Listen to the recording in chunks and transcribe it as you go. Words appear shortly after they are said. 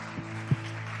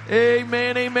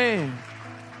Amen, amen.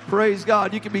 Praise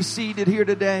God. You can be seated here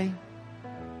today.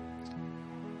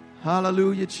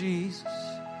 Hallelujah, Jesus.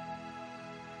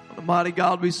 What a mighty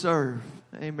God we serve.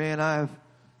 Amen. I've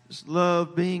just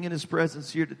loved being in His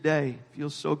presence here today.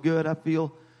 Feels so good. I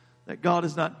feel that God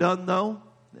is not done though.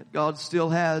 That God still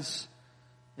has,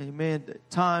 amen,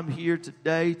 time here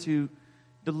today to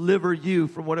deliver you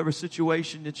from whatever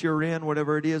situation that you're in,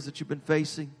 whatever it is that you've been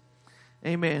facing.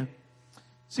 Amen.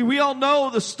 See, we all know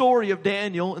the story of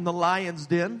Daniel in the lion's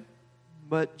den,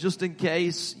 but just in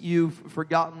case you've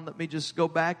forgotten, let me just go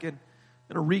back and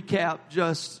recap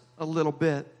just a little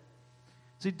bit.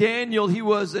 See, Daniel, he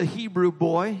was a Hebrew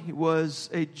boy. He was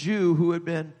a Jew who had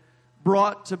been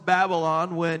brought to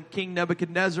Babylon when King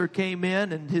Nebuchadnezzar came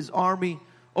in and his army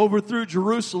overthrew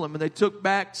Jerusalem, and they took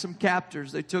back some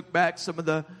captors. They took back some of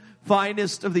the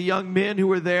finest of the young men who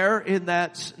were there in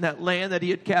that land that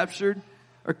he had captured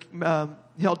or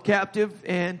held captive,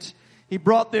 and he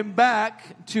brought them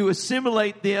back to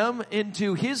assimilate them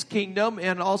into his kingdom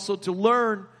and also to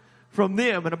learn from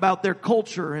them and about their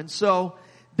culture. And so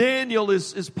Daniel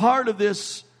is part of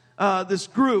this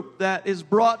group that is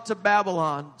brought to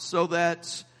Babylon so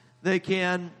that they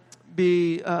can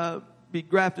be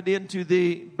grafted into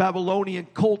the Babylonian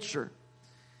culture.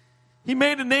 He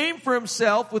made a name for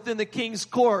himself within the king's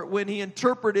court when he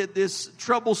interpreted this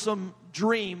troublesome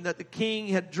dream that the king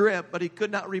had dreamt, but he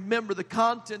could not remember the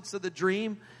contents of the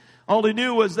dream. All he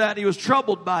knew was that he was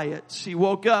troubled by it. He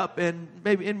woke up, and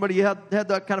maybe anybody had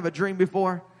that kind of a dream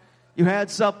before? You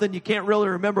had something, you can't really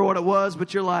remember what it was,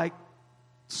 but you're like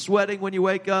sweating when you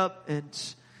wake up,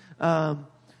 and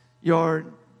you're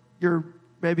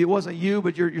maybe it wasn't you,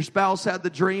 but your spouse had the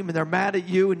dream and they're mad at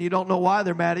you and you don't know why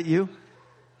they're mad at you.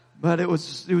 But it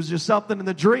was just something in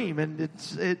the dream, and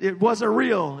it wasn't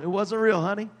real. It wasn't real,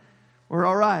 honey. We're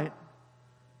all right.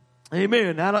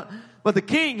 Amen. But the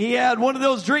king, he had one of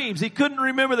those dreams. He couldn't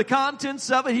remember the contents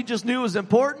of it. He just knew it was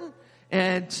important.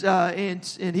 And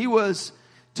he was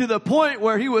to the point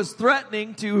where he was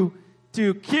threatening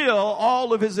to kill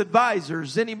all of his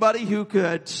advisors. Anybody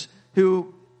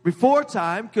who before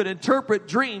time could interpret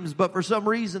dreams, but for some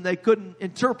reason they couldn't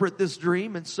interpret this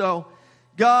dream. And so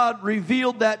God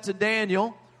revealed that to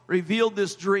Daniel, revealed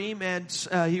this dream, and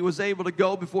he was able to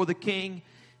go before the king,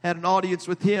 had an audience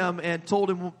with him, and told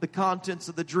him the contents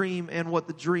of the dream and what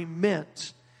the dream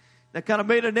meant. That kind of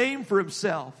made a name for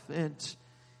himself. And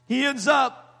he ends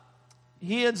up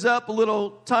a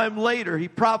little time later, he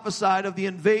prophesied of the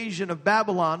invasion of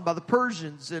Babylon by the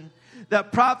Persians, and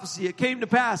that prophecy, it came to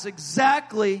pass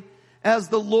exactly as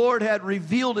the Lord had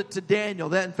revealed it to Daniel.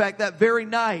 That in fact, that very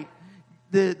night,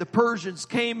 the Persians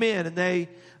came in and they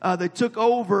took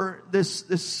over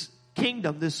this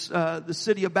kingdom, the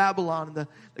city of Babylon, and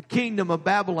the kingdom of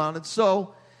Babylon. And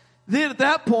so then at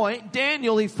that point,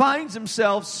 Daniel, he finds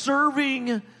himself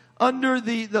serving under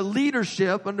the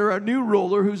leadership, under a new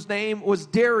ruler whose name was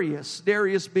Darius.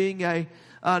 Darius being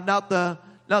not the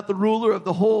ruler of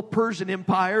the whole Persian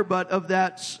Empire, but of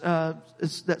that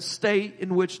state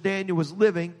in which Daniel was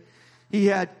living. He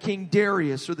had King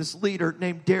Darius, or this leader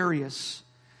named Darius.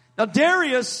 Now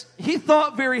Darius, he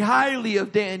thought very highly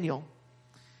of Daniel.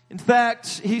 In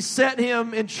fact, he set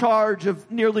him in charge of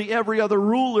nearly every other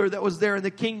ruler that was there in the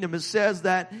kingdom. It says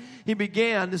that he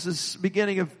began, this is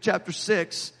beginning of chapter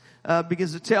 6,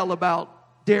 begins to tell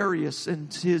about Darius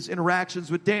and his interactions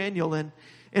with Daniel, and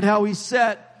how he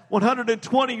set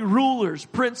 120 rulers,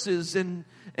 princes, and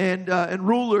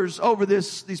rulers over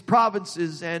these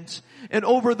provinces, and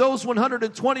over those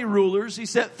 120 rulers, he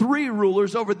set 3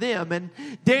 rulers over them, and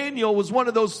Daniel was one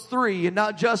of those 3, and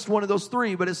not just one of those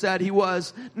 3, but it said he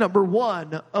was number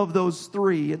 1 of those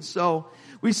 3, and so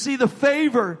we see the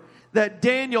favor that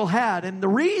Daniel had, and the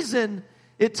reason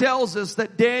it tells us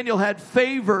that Daniel had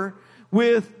favor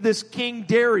with this King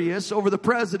Darius over the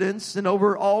presidents and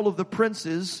over all of the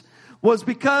princes was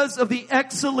because of the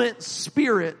excellent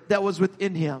spirit that was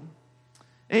within him.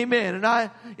 Amen. And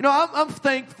I'm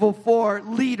thankful for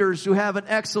leaders who have an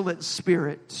excellent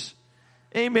spirit.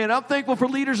 Amen. I'm thankful for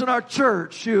leaders in our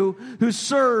church who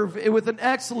serve with an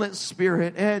excellent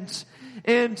spirit. And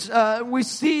we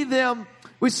see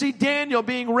Daniel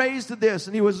being raised to this,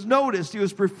 and he was noticed, he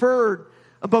was preferred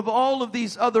above all of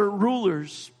these other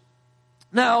rulers.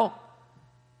 Now,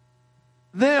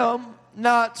 them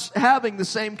not having the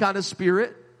same kind of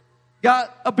spirit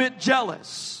got a bit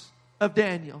jealous of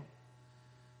Daniel.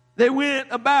 They went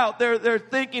about, they're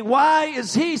thinking, why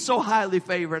is he so highly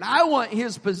favored? I want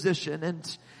his position.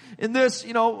 And this,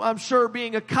 I'm sure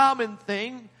being a common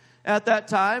thing at that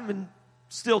time and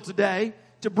still today,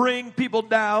 to bring people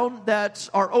down that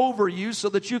are over you so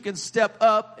that you can step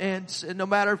up, and no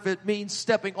matter if it means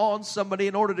stepping on somebody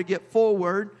in order to get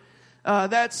forward.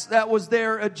 That was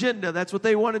their agenda. That's what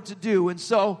they wanted to do. And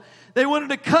so they wanted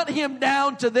to cut him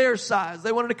down to their size.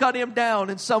 They wanted to cut him down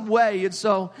in some way. And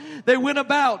so they went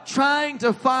about trying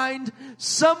to find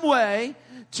some way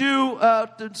to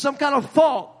some kind of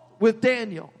fault with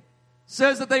Daniel. It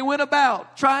says that they went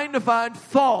about trying to find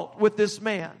fault with this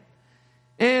man.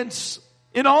 And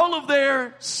in all of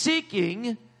their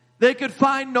seeking, they could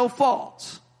find no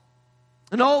fault.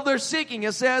 In all of their seeking,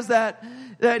 it says that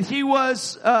he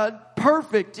was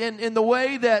perfect in the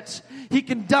way that he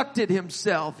conducted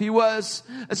himself. He was,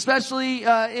 especially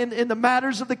in the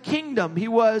matters of the kingdom, he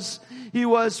was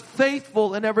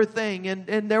faithful in everything,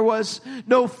 and there was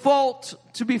no fault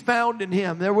to be found in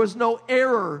him. There was no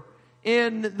error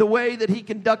in the way that he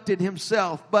conducted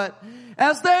himself. But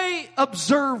as they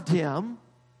observed him,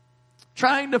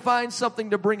 trying to find something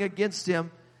to bring against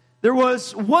him, there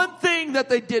was one thing that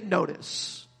they did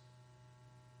notice.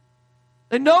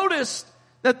 They noticed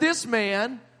that this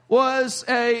man was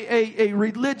a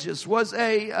religious, was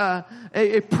a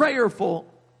prayerful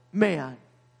man.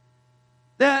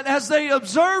 That as they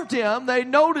observed him, they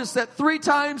noticed that 3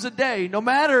 times a day, no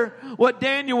matter what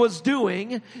Daniel was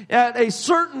doing, at a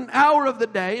certain hour of the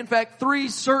day, in fact, 3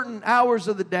 certain hours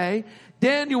of the day,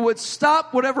 Daniel would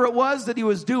stop whatever it was that he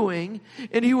was doing,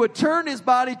 and he would turn his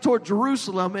body toward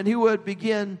Jerusalem, and he would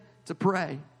begin to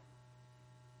pray.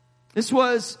 This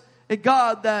was a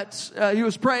God that he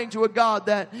was praying to, a God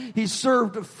that he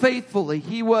served faithfully.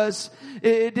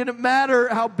 It didn't matter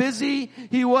how busy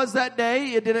he was that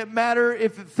day. It didn't matter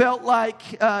if it felt like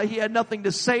he had nothing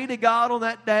to say to God on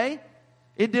that day.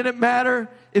 It didn't matter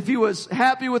if he was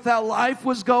happy with how life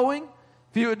was going.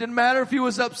 It didn't matter if he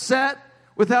was upset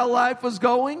with how life was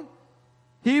going.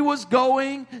 He was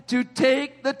going to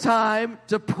take the time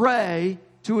to pray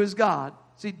to his God.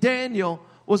 See, Daniel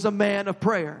was a man of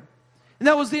prayer. And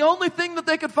that was the only thing that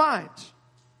they could find.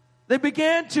 They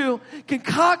began to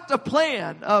concoct a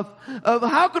plan of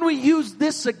how can we use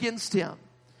this against him.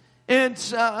 And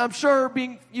I'm sure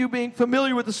being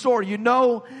familiar with the story, you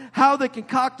know how they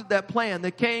concocted that plan.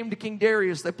 They came to King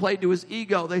Darius. They played to his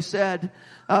ego. They said,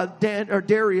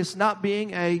 Darius, not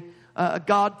being a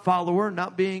God follower,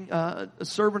 not being a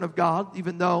servant of God,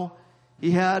 even though he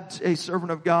had a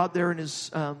servant of God there in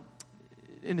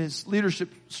his leadership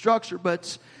structure,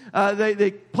 but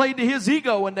they played to his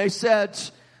ego, and they said,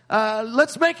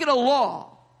 let's make it a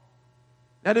law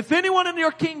that if anyone in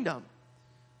your kingdom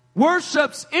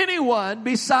worships anyone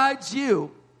besides you,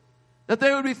 that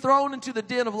they would be thrown into the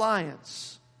den of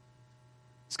lions.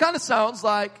 This kind of sounds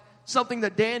like something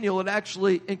that Daniel had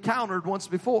actually encountered once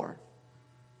before.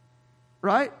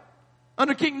 Right?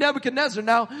 Under King Nebuchadnezzar.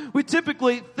 Now, we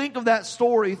typically think of that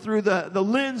story through the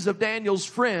lens of Daniel's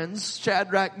friends,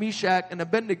 Shadrach, Meshach, and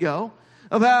Abednego,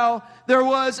 of how there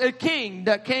was a king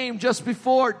that came just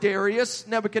before Darius,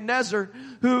 Nebuchadnezzar,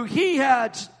 who he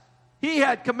had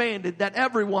commanded that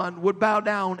everyone would bow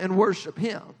down and worship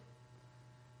him.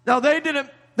 Now, they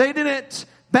didn't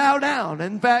bow down.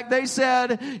 In fact, they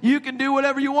said, you can do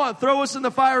whatever you want. Throw us in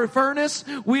the fiery furnace.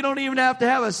 We don't even have to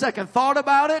have a second thought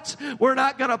about it. We're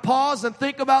not going to pause and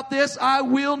think about this. I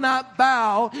will not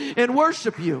bow and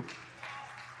worship you.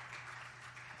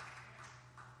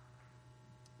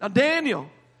 Now, Daniel,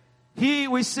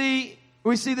 we see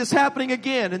this happening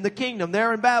again in the kingdom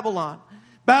there in Babylon.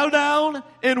 Bow down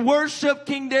and worship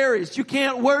King Darius. You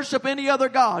can't worship any other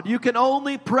God. You can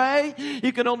only pray.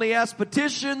 You can only ask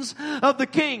petitions of the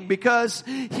king, because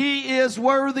he is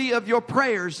worthy of your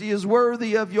prayers. He is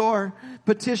worthy of your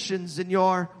petitions and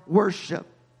your worship.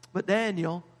 But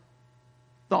Daniel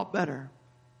thought better.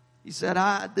 He said,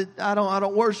 I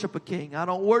don't worship a king. I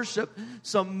don't worship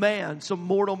some man, some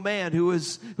mortal man who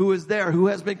is there, who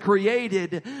has been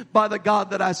created by the God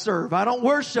that I serve. I don't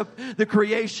worship the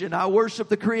creation. I worship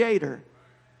the Creator.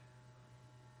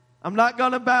 I'm not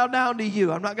going to bow down to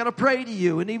you. I'm not going to pray to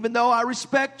you. And even though I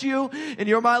respect you and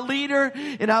you're my leader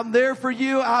and I'm there for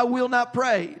you, I will not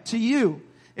pray to you.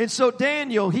 And so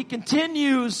Daniel, he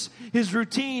continues his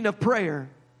routine of prayer.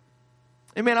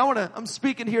 Amen. I'm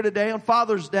speaking here today on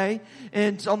Father's Day,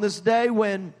 and on this day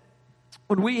when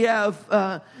we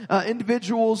have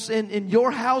individuals in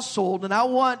your household, and I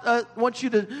want you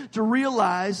to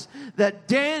realize that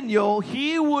Daniel,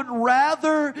 he would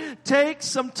rather take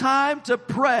some time to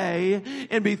pray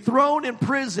and be thrown in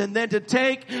prison than to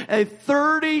take a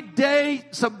 30-day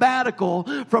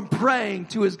sabbatical from praying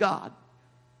to his God.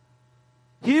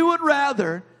 He would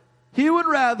rather He would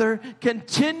rather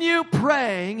continue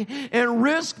praying and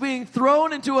risk being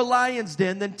thrown into a lion's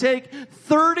den than take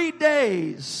 30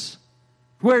 days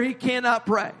where he cannot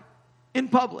pray in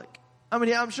public. I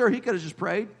mean, I'm sure he could have just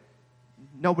prayed.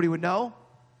 Nobody would know.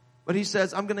 But he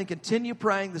says, I'm going to continue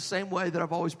praying the same way that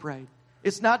I've always prayed.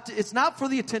 It's not for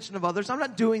the attention of others. I'm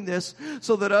not doing this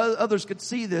so that others could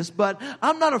see this, but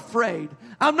I'm not afraid.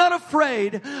 I'm not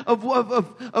afraid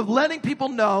of letting people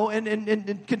know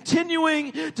and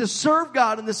continuing to serve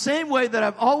God in the same way that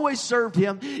I've always served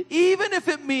Him, even if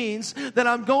it means that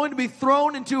I'm going to be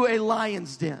thrown into a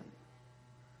lion's den.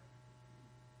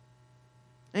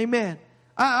 Amen.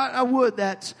 I would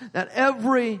that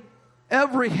every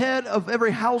head of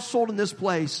every household in this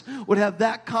place would have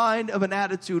that kind of an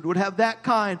attitude, would have that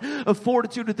kind of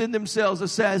fortitude within themselves that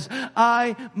says,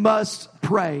 I must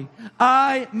pray.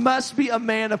 I must be a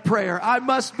man of prayer. I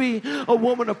must be a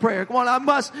woman of prayer. Come on, I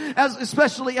must,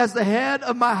 especially as the head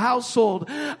of my household,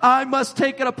 I must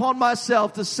take it upon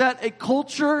myself to set a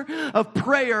culture of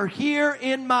prayer here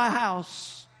in my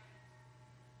house.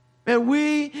 And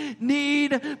we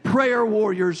need prayer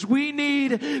warriors. We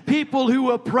need people who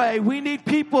will pray. We need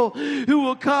people who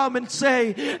will come and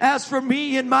say, as for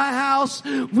me and my house,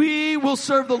 we will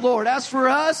serve the Lord. As for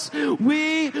us,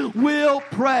 we will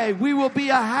pray. We will be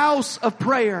a house of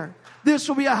prayer. This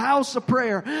will be a house of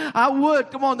prayer. I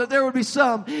would, come on, that there would be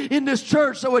some in this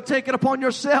church that would take it upon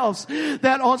yourselves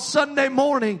that on Sunday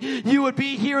morning you would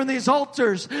be here in these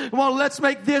altars. Come on, let's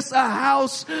make this a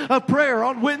house of prayer.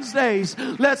 On Wednesdays,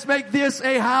 let's make this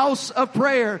a house of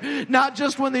prayer. Not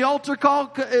just when the altar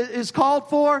call is called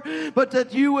for, but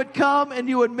that you would come and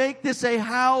you would make this a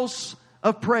house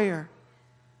of prayer.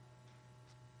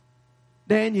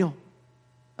 Daniel,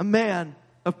 a man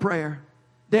of prayer.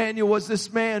 Daniel was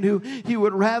this man who he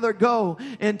would rather go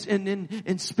and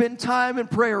spend time in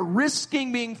prayer,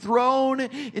 risking being thrown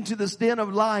into this den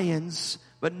of lions,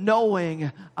 but knowing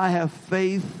I have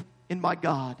faith in my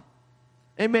God.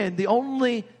 Amen. The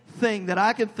only thing that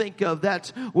I can think of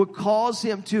that would cause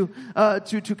him to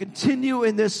continue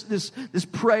in this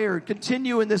prayer,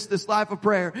 continue in this life of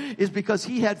prayer, is because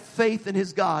he had faith in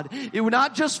his God. It was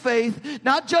not just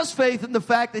faith in the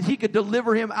fact that He could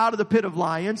deliver him out of the pit of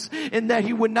lions and that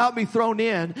he would not be thrown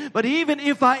in, but even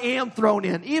if I am thrown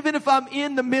in, even if I'm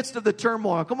in the midst of the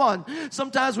turmoil. Come on,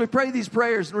 sometimes we pray these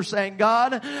prayers and we're saying,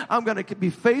 God, I'm going to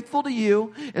be faithful to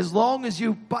you as long as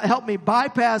you help me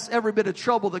bypass every bit of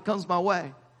trouble that comes my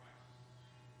way.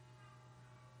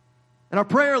 And our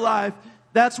prayer life,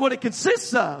 that's what it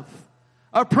consists of.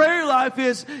 Our prayer life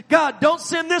is, God, don't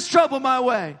send this trouble my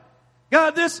way.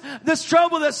 God, this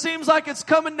trouble that seems like it's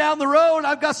coming down the road.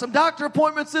 I've got some doctor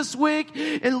appointments this week.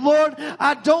 And Lord,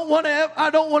 I don't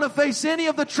want to face any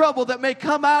of the trouble that may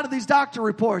come out of these doctor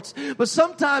reports. But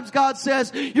sometimes God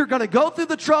says, you're going to go through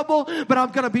the trouble, but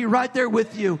I'm going to be right there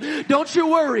with you. Don't you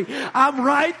worry. I'm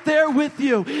right there with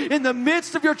you. In the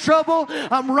midst of your trouble,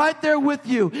 I'm right there with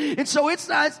you. And so it's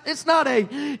not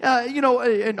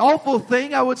an awful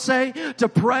thing, I would say, to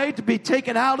pray, to be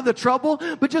taken out of the trouble,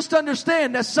 but just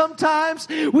understand that sometimes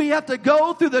we have to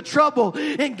go through the trouble,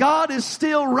 and God is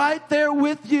still right there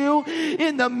with you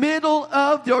in the middle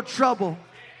of your trouble.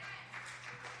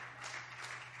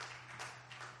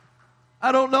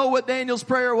 I don't know what Daniel's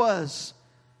prayer was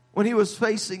when he was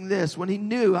facing this, when he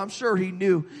knew, I'm sure he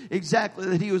knew exactly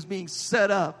that he was being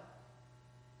set up.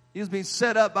 He was being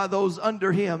set up by those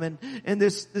under him, and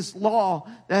this law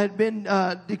that had been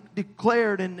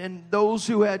declared, and those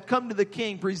who had come to the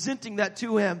king presenting that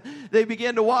to him, they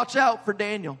began to watch out for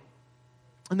Daniel.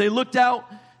 And they looked out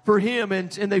for him,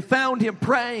 and they found him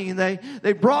praying, and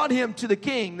they brought him to the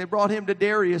king. They brought him to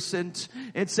Darius and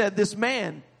said, this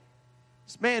man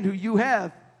who you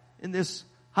have in this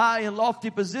high and lofty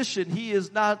position, he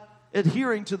is not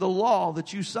adhering to the law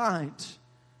that you signed.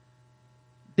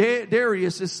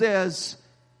 Darius, it says,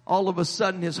 all of a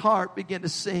sudden his heart began to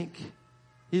sink.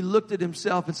 He looked at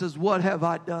himself and says, what have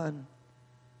I done?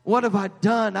 What have I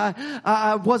done?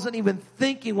 I wasn't even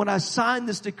thinking when I signed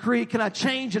this decree. Can I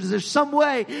change it? Is there some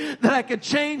way that I could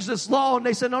change this law? And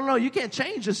they said, no, you can't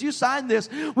change this. You signed this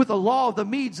with the law of the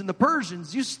Medes and the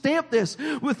Persians. You stamped this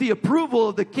with the approval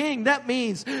of the king. That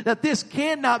means that this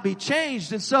cannot be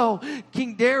changed. And so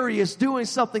King Darius, doing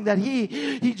something that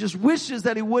he just wishes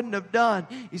that he wouldn't have done,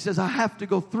 he says, I have to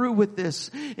go through with this.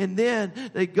 And then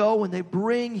they go and they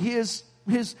bring his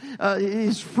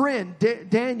friend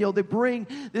Daniel, they bring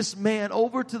this man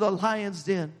over to the lion's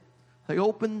den. They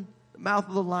open the mouth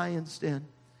of the lion's den.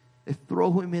 They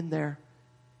throw him in there.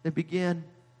 They begin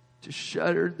to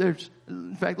shudder.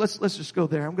 In fact, let's just go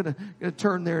there. I'm going to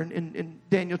turn there in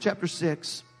Daniel chapter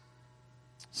 6.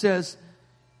 It says,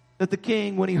 that the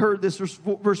king, when he heard this,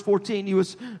 verse 14, he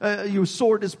was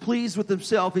sore displeased with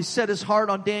himself. He set his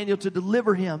heart on Daniel to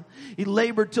deliver him. He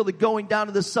labored till the going down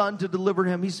of the sun to deliver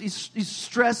him. He's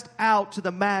stressed out to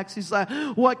the max. He's like,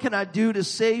 what can I do to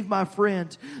save my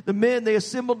friend? The men, they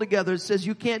assembled together. It says,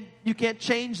 you can't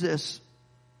change this.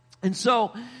 And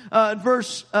so, in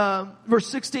verse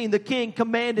 16, the king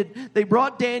commanded, they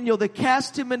brought Daniel, they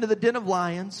cast him into the den of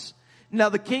lions. Now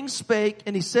the king spake,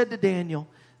 and he said to Daniel,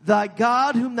 thy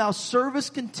God whom thou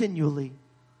servest continually,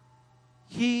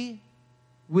 he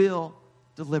will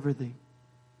deliver thee.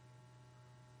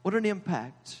 What an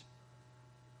impact.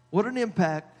 What an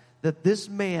impact that this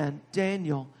man,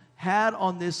 Daniel, had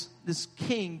on this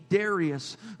king,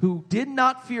 Darius, who did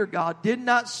not fear God, did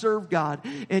not serve God,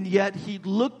 and yet he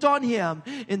looked on him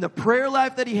in the prayer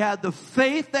life that he had, the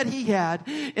faith that he had,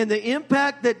 and the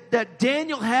impact that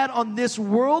Daniel had on this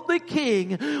worldly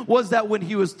king was that when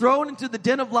he was thrown into the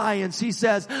den of lions, he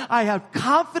says, I have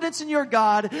confidence in your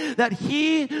God that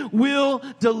he will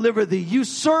deliver thee. You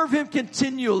serve him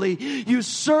continually. You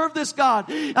serve this God.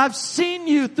 I've seen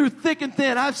you through thick and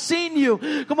thin. I've seen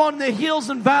you, come on, in the hills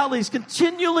and valleys,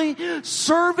 continually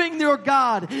serving your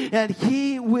God, and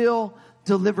he will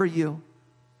deliver you.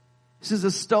 It says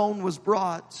a stone was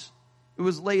brought. It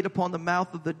was laid upon the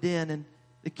mouth of the den, and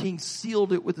the king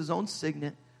sealed it with his own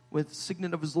signet, with the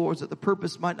signet of his lords, that the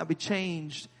purpose might not be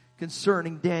changed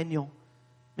concerning Daniel.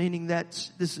 Meaning that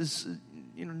this is,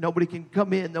 nobody can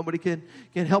come in, nobody can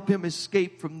help him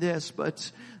escape from this.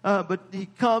 But he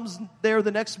comes there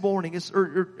the next morning,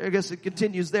 or I guess it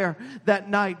continues there that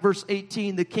night. Verse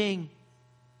 18, the king,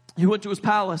 he went to his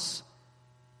palace.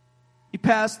 He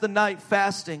passed the night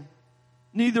fasting.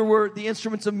 Neither were the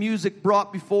instruments of music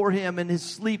brought before him, and his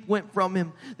sleep went from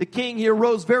him. The king here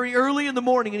rose very early in the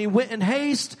morning, and he went in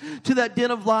haste to that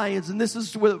den of lions. And this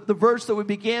is the verse that we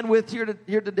began with here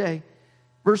today.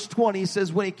 Verse 20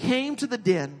 says, when he came to the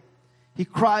den, he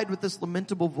cried with this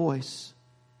lamentable voice.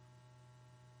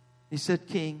 He said,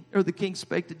 the king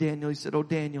spake to Daniel. He said, O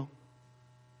Daniel,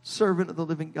 servant of the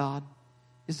living God,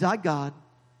 is thy God,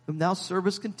 whom thou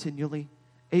servest continually,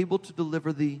 able to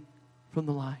deliver thee from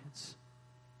the lions?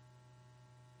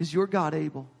 Is your God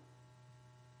able?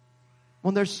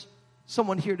 When there's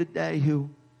someone here today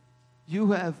who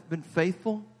you have been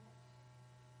faithful,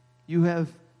 you have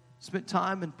spent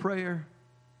time in prayer,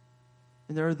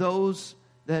 and there are those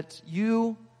that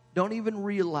you don't even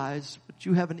realize, but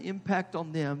you have an impact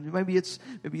on them. Maybe it's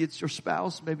your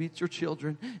spouse, maybe it's your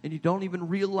children, and you don't even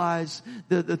realize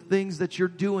the things that you're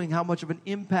doing, how much of an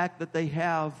impact that they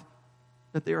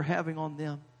are having on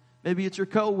them. Maybe it's your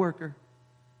coworker.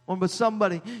 But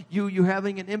somebody, you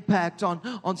having an impact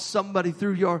on somebody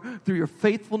through your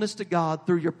faithfulness to God,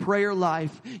 through your prayer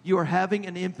life, you are having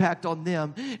an impact on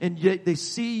them. And yet they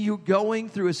see you going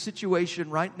through a situation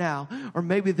right now, or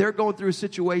maybe they're going through a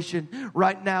situation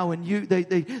right now, and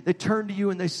they turn to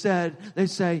you and they say,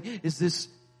 is this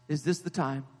the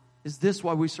time? Is this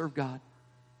why we serve God?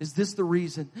 Is this the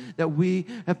reason that we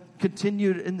have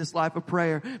continued in this life of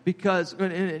prayer? Because,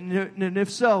 and if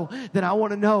so, then I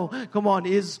want to know, come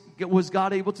on, was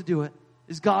God able to do it?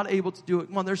 Is God able to do it?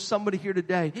 Come on, there's somebody here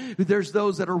today. There's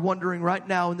those that are wondering right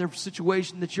now in their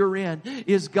situation that you're in.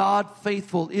 Is God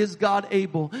faithful? Is God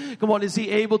able? Come on, is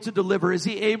He able to deliver? Is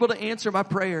He able to answer my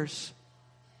prayers?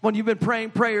 When you've been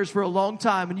praying prayers for a long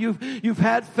time and you've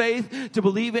had faith to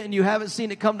believe it and you haven't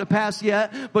seen it come to pass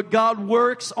yet, but God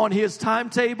works on His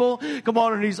timetable. Come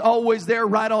on, and He's always there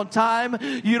right on time.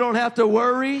 You don't have to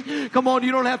worry. Come on,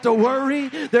 you don't have to worry.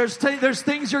 There's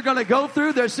things you're going to go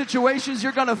through. There's situations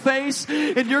you're going to face,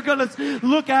 and you're going to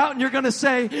look out and you're going to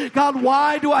say, God,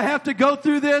 why do I have to go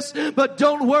through this? But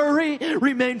don't worry.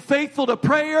 Remain faithful to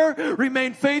prayer.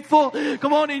 Remain faithful.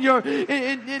 Come on, in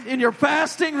your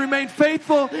fasting, remain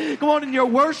faithful. Come on, in your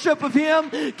worship of Him,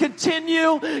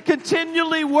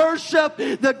 continually worship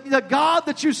the God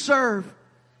that you serve.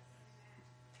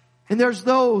 And there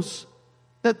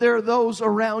are those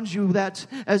around you that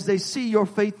as they see your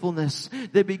faithfulness,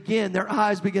 their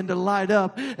eyes begin to light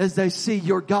up as they see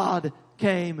your God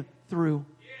came through.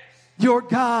 Your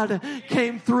God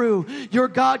came through. Your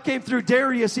God came through.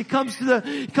 Darius, he comes to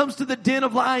the den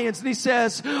of lions and he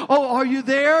says, oh, are you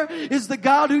there? Is the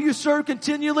God who you serve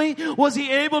continually, was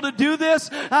He able to do this?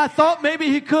 I thought maybe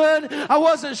He could. I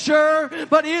wasn't sure.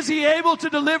 But is He able to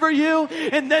deliver you?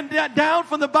 And then down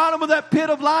from the bottom of that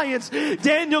pit of lions,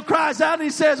 Daniel cries out and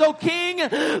he says, oh King,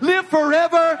 live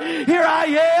forever. Here I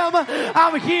am.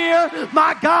 I'm here.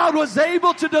 My God was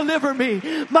able to deliver me.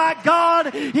 My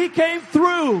God, He came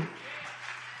through.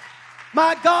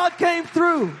 My God came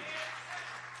through.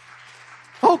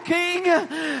 Oh King,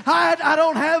 I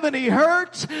don't have any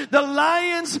hurt.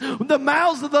 The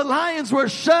mouths of the lions were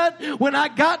shut when I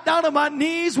got down on my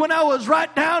knees, when I was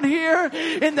right down here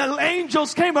and the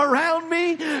angels came around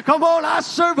me. Come on, I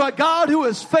serve a God who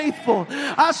is faithful.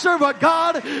 I serve a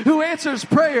God who answers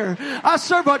prayer. I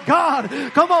serve a God.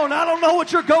 Come on, I don't know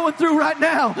what you're going through right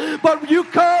now, but you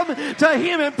come to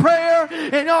Him in prayer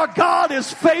and our God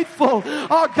is faithful.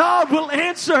 Our God will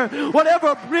answer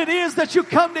whatever it is that you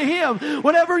come to Him.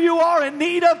 Whatever you are in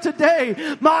need of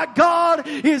today, my God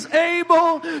is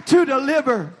able to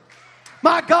deliver.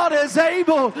 My God is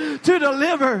able to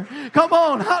deliver. Come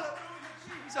on, hallelujah,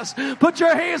 Jesus. Put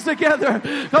your hands together.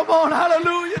 Come on,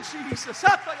 hallelujah, Jesus.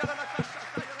 Yes,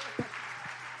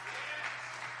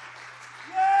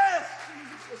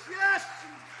 Jesus. Yes,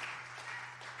 Jesus.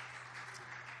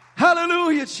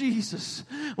 Hallelujah, Jesus.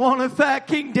 Well, in fact,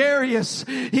 King Darius,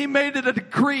 he made it a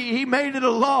decree. He made it a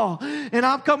law. And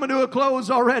I'm coming to a close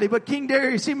already. But King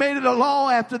Darius, he made it a law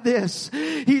after this.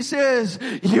 He says,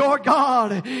 your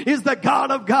God is the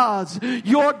God of gods.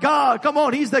 Your God, come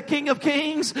on, He's the King of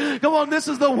kings. Come on, this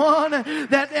is the one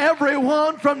that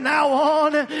everyone from now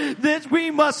on, that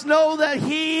we must know that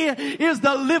He is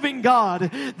the living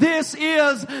God. This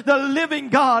is the living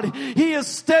God. He is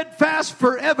steadfast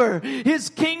forever. His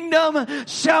kingdom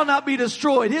shall not be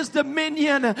destroyed. His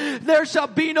dominion, there shall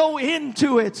be no end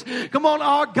to it. Come on,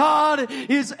 our God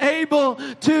is able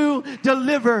to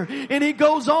deliver. And He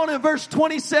goes on in verse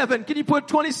 27. Can you put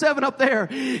 27 up there?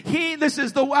 This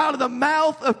is out of the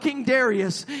mouth of King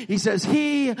Darius. He says,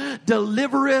 He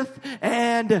delivereth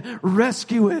and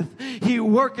rescueth. He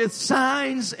worketh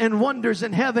signs and wonders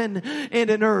in heaven and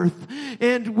in earth,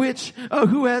 and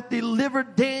who hath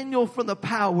delivered Daniel from the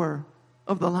power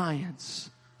of the lions.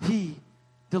 He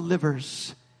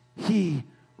delivers. He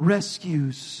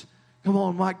rescues. Come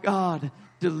on, my God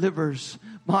delivers.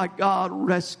 My God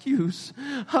rescues.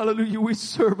 Hallelujah. We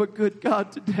serve a good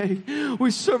God today. We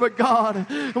serve a God.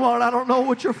 Come on, I don't know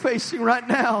what you're facing right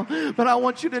now, but I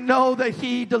want you to know that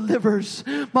He delivers.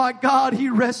 My God, He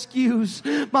rescues.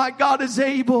 My God is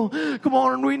able. Come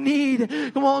on, and we need,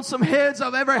 some heads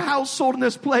of every household in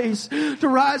this place to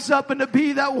rise up and to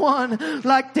be that one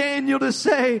like Daniel, to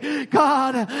say,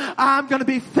 God, I'm going to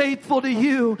be faithful to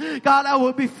You. God, I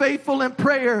will be faithful in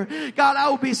prayer. God, I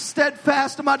will be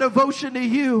steadfast in my devotion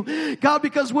to You, God,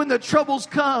 because when the troubles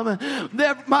come,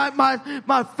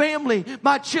 my family,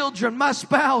 my children, my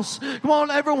spouse, come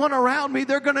on, everyone around me,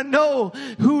 they're going to know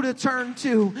who to turn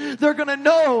to. They're going to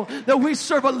know that we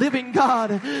serve a living God.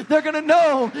 They're going to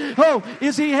know, oh,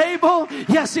 is He able?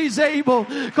 Yes, He's able.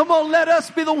 Come on, let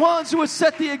us be the ones who would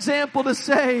set the example to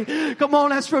say, come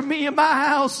on, as for me and my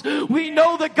house, we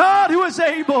know the God who is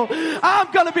able.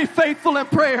 I'm going to be faithful in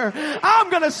prayer. I'm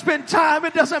going to spend time.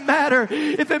 It doesn't matter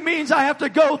if it means I have to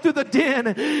go through the den.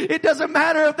 It doesn't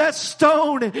matter if that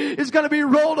stone is going to be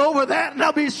rolled over that and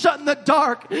I'll be shut in the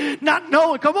dark, not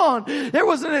knowing. Come on. There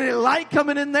wasn't any light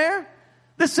coming in there.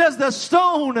 This says the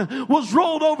stone was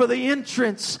rolled over the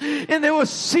entrance and it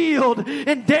was sealed,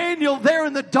 and Daniel there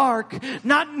in the dark,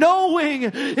 not knowing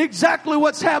exactly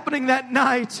what's happening that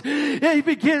night, he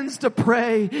begins to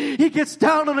pray. He gets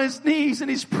down on his knees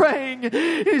and he's praying.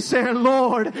 He's saying,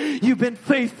 Lord, You've been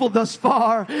faithful thus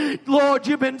far. Lord,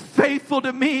 You've been faithful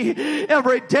to me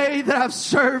every day that I've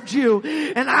served You,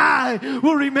 and I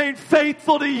will remain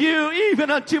faithful to You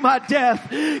even unto my death.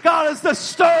 God, as the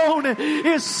stone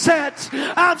is set,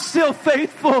 I'm still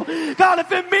faithful. God,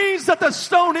 if it means that the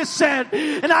stone is set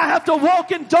and I have to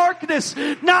walk in darkness,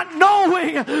 not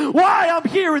knowing why I'm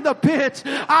here in the pit,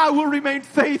 I will remain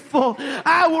faithful.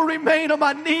 I will remain on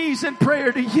my knees in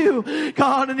prayer to You,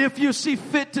 God. And if You see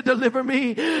fit to deliver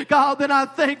me, God, then I'm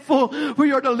thankful for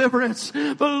Your deliverance.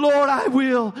 But Lord, I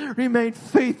will remain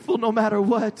faithful no matter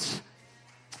what.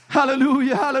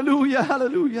 Hallelujah, hallelujah,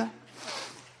 hallelujah.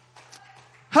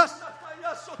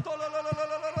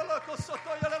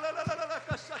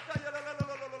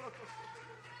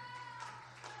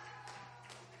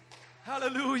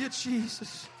 Hallelujah,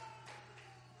 Jesus.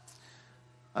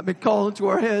 I've been calling to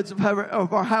our heads of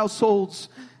our households.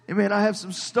 Amen. I have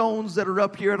some stones that are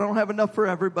up here. I don't have enough for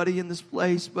everybody in this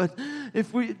place, but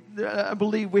I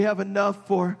believe we have enough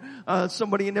for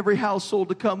somebody in every household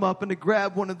to come up and to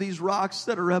grab one of these rocks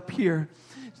that are up here.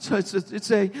 So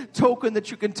it's a token that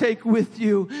you can take with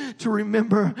you to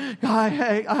remember,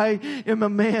 I am a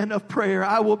man of prayer.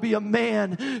 I will be a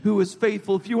man who is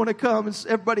faithful. If you want to come,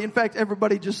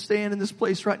 everybody just stand in this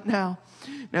place right now.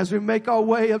 And as we make our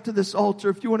way up to this altar,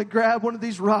 if you want to grab one of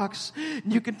these rocks,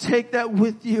 you can take that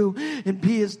with you and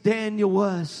be as Daniel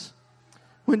was.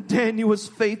 When Daniel was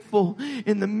faithful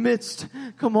in the midst,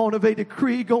 of a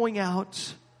decree going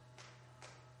out.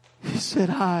 He said,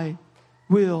 I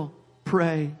will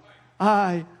pray.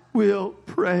 I will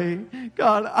pray.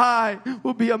 God, I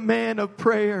will be a man of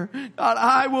prayer. God,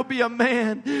 I will be a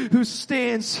man who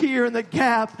stands here in the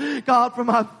gap. God, for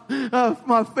my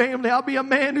family. I'll be a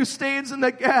man who stands in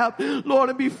the gap, Lord,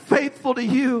 and be faithful to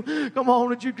you. Come on,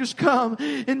 would you just come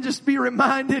and just be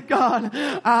reminded, God,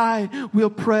 I will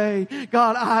pray.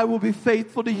 God, I will be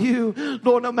faithful to you.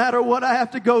 Lord, no matter what I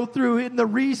have to go through. And the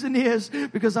reason is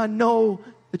because I know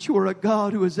that you are a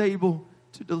God who is able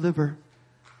to deliver.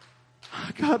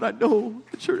 God, I know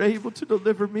that you're able to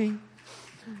deliver me.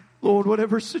 Lord,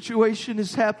 whatever situation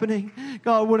is happening,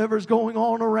 God, whatever's going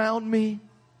on around me,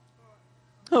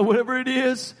 whatever it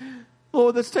is,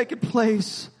 Lord, that's taking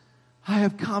place, I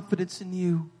have confidence in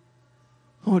you.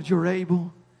 Lord, you're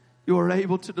able. You are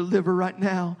able to deliver right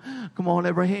now. Come on,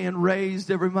 every hand raised,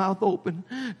 every mouth open.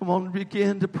 Come on,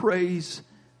 begin to praise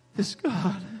this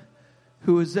God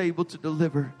who is able to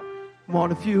deliver. Come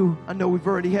on, I know we've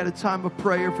already had a time of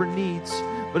prayer for needs,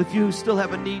 but if you still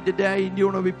have a need today and you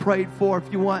want to be prayed for, if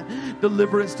you want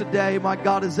deliverance today, my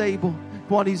God is able.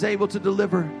 Come on, He's able to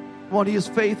deliver. Come on, He is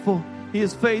faithful. He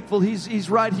is faithful. He's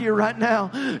right here, right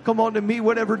now. Come on, to meet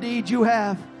whatever need you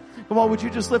have. Come on, would you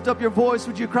just lift up your voice?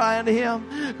 Would you cry unto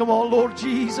Him? Come on, Lord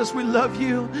Jesus, we love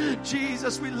you.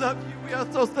 Jesus, we love you. We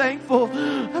are so thankful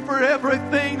for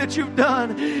everything that you've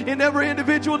done in every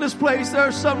individual in this place. There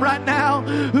are some right now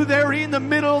who they're in the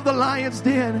middle of the lion's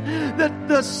den.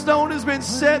 The stone has been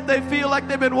set. They feel like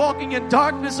they've been walking in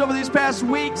darkness over these past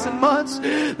weeks and months.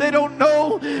 They don't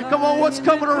know, come on, what's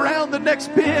coming around the next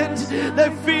bend. They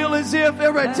feel as if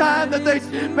every time that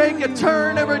they make a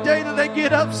turn, every day that they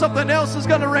get up, something else is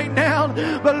going to rain down.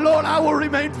 But Lord, I will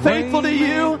remain faithful to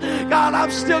you. God,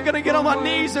 I'm still going to get on my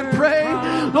knees and pray.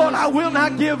 Lord, I will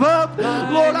not give up.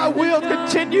 Lord, I will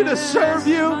continue to serve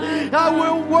you. I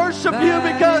will worship you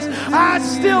because I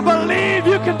still believe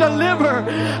you can deliver.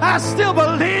 I still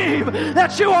believe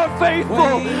that you are faithful.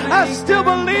 I still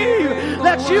believe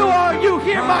that you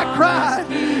hear my cry.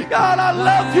 God, I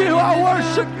love you. I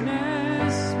worship you.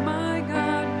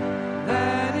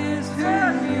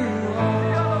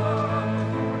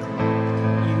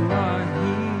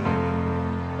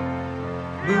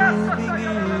 Moving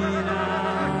in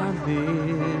our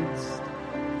midst,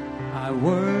 I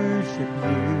worship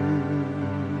you.